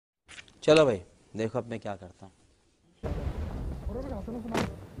चलो भाई देखो अब मैं क्या करता हूँ।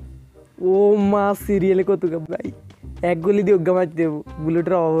 ओ माँ सीरियल को तू भाई एक गोली दी उग्गा मच दे बुलेट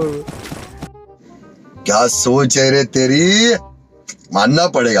रहा क्या सोच है रे तेरी, मानना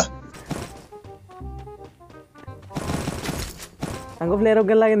पड़ेगा। अंगो प्लेयर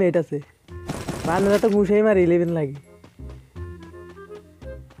उग्गा लागे नेट से मारने तो घुसे ही मारी 11 लागी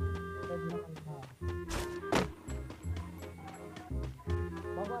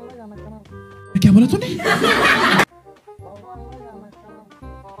क्या बोला तूने?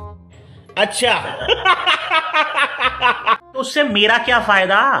 अच्छा तो उससे मेरा क्या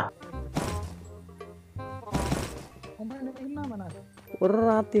फायदा? और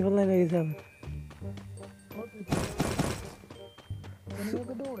रात ही फलने लगी सब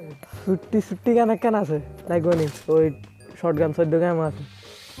छुट्टी का नक्का ना से लाइक गोनी कोई शॉटगन से दोगे मार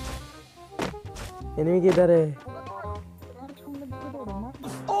एनिमी किधर है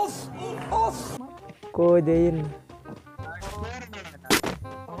कोई देन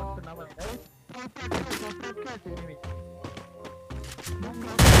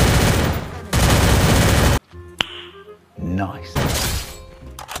Nice.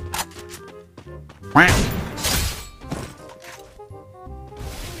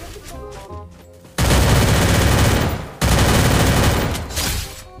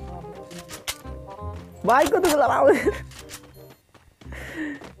 भाई को तो बुलाओ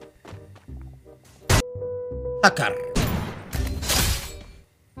Akar.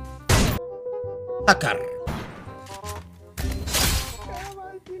 Akar.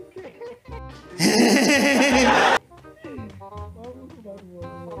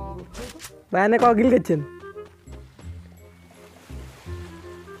 मैंने कहा गिल किचन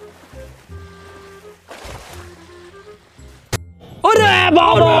अरे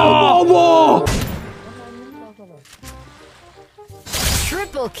बाबा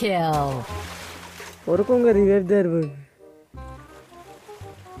Triple kill. और कौन का रिवाइव देर वो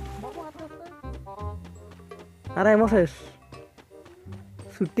अरे मोसेस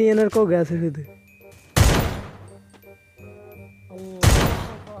छुट्टी एनर को गया से फिर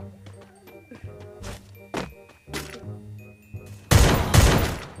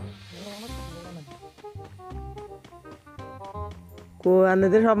को आने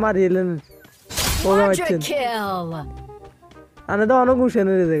दे सब मार येलन को का Quadra बच्चन kill. आने तो अनु घुसे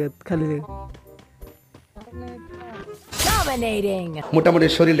नहीं रहेगा खाली रहेगा Dominating. মোটামুটি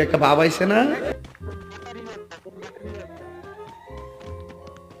শরীরে একটা ভাব আইছে না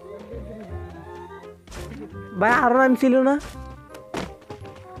भाई आरो नाम चिलो ना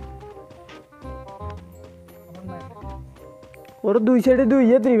और दुई साइडे दुई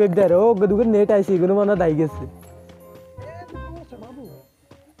ये रिवाइव दे रो गदुगर नेट आइसी गुनो माना दाई गेছে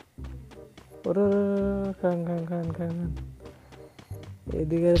और खान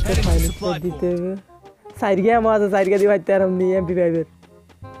এদিকে তো ফাইনাল দিতে হবে সাইড গিয়া মাঝে সাইড গিয়া দিবাইতে আর আমি এমপি পাইবে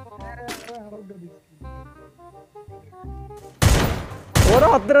ওরা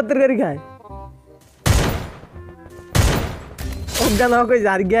হত্তর করি খায় ওগান কই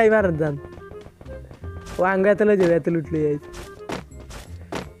জার গিয়া এবার জান ও আঙ্গা তেলে যাবে এত লুটলে যাইছে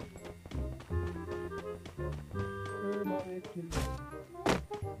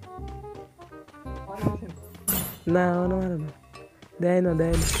না ওনা মার না দেয় না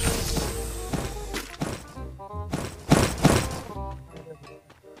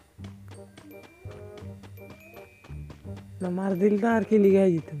ना मार दिलदार के लिए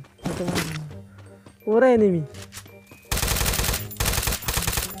गई तुम हो रहा है एनिमी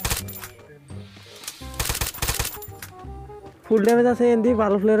फुल डैमेज আছে এন্দি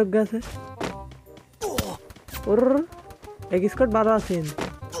 12 প্লেয়ার গেছে और एक स्कॉट 12 আছে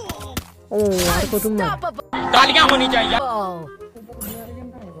ও আর কত মার तालियां होनी चाहिए।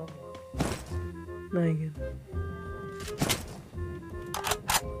 नहीं गया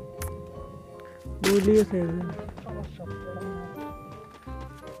बोलिए से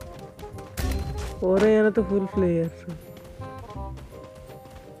और ये ना तो फुल प्लेयर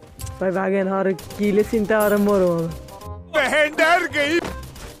भाई भागे ना और कीले चिंता और मोरो बहन डर गई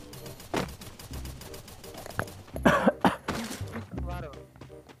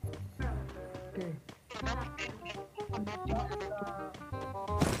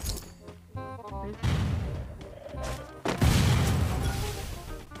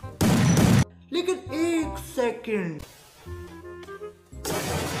लेकिन एक सेकंड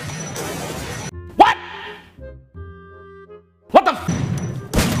What the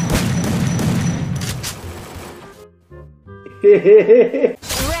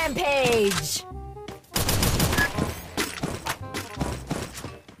Rampage.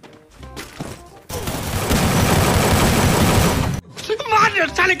 मार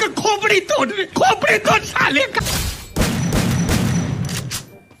साले साले का खोपड़ी तोड़ साले का।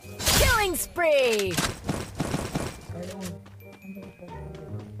 Killing spree.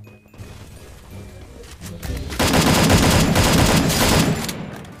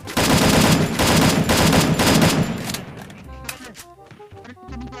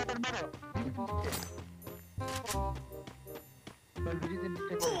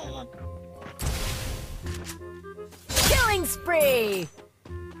 Killing spree.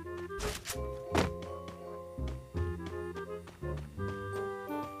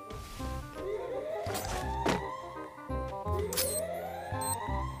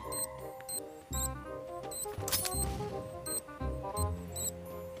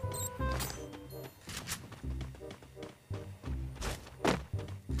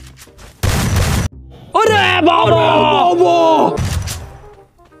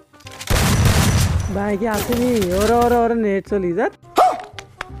 ভাই কি আসেনি? ওরা নেট চলি যাত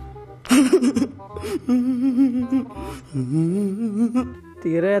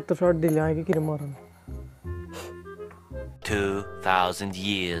তীরে এত শট দিলে আমাকে কিরে মরণ। 2000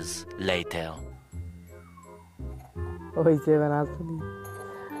 years later. হইছে এবার আসলি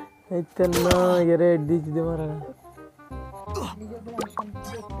এইতে না এরে ডিচ দে মারা।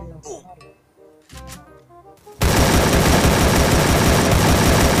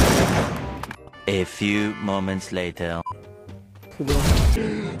 A few moments later.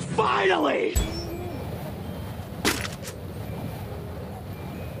 Finally.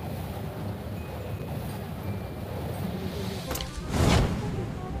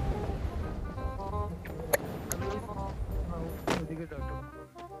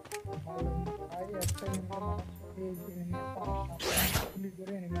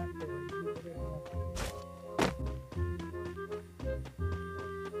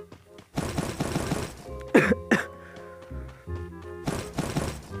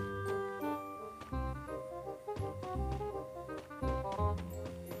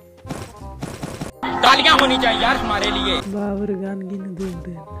 तालियां होनी चाहिए यार हमारे लिए। বাবার গান কিনে দূর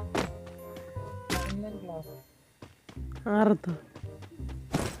দেন আর তো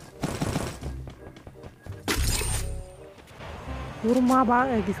ওর মা বা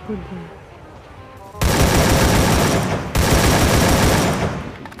কিসকো দে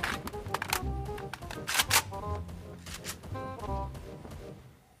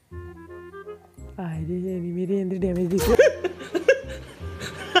আরে মেরে এন্ড ড্যামেজ দিছে।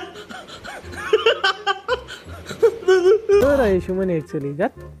 चली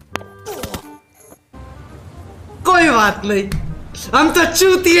जात कोई बात नहीं, हम तो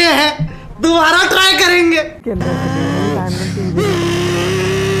चूतिए हैं, दोबारा ट्राई करेंगे।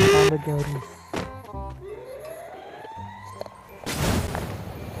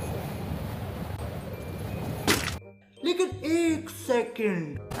 लेकिन एक सेकंड,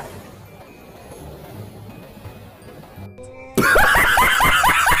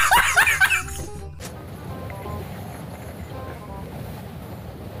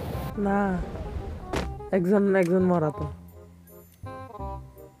 না একজন মরা তো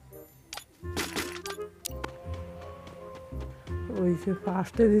ওই সে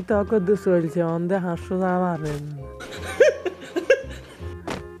ফার্স্টে দিতে অকদ্দ চলছে অন্ধে হাসো আমার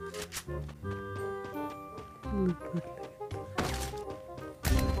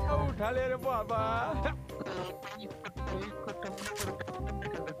उठा ले रे बाबा।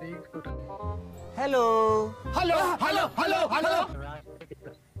 Hello hello hello hello hello.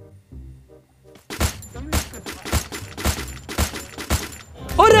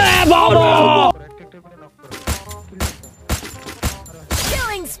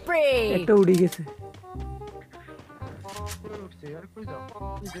 Killing spree. একটা উড়ি গেছে।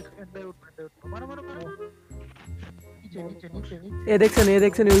 এ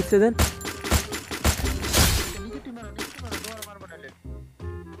দেখছেন উঠছে দেন।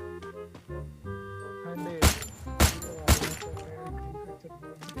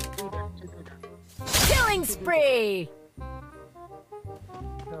 Killing spree.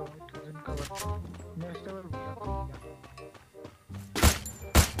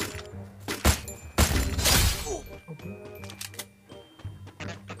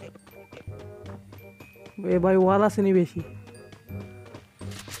 এ ভাই ওয়াল আসেনি বেশি।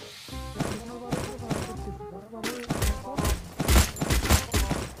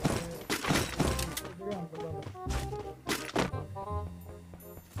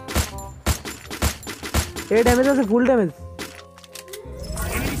 এ ড্যামেজ আছে ফুল ড্যামেজ।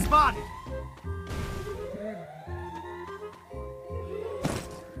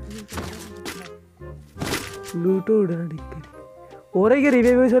 लूटो उड़ना ठीक कर और एक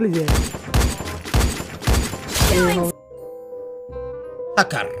रिवाइव चली जाए।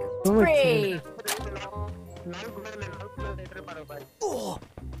 टक्कर। Spree. ओ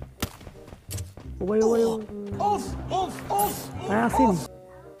भाई आया सीन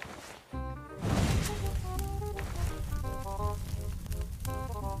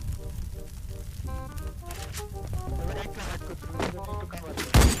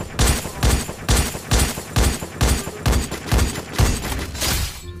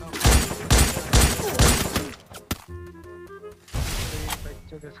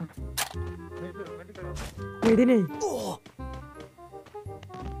मेरी नहीं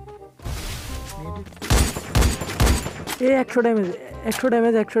ये 100 डैमेज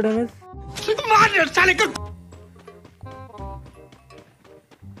मार साले को।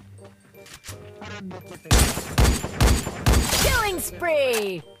 Killing spree.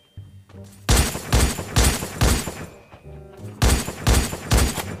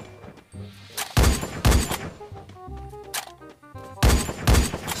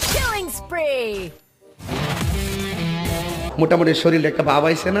 Killing spree. মোটামুটি শরীরে একটা ভাব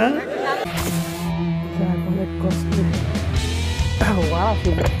আইছে না क्या कमेंट कॉस्टली वाह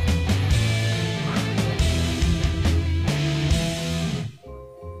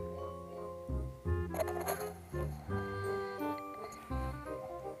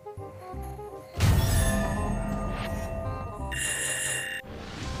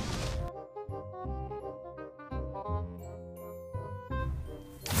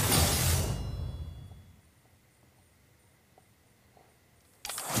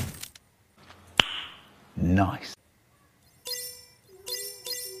Nice.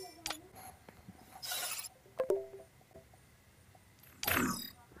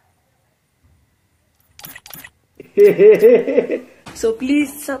 So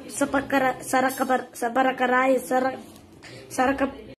please, sa para karay,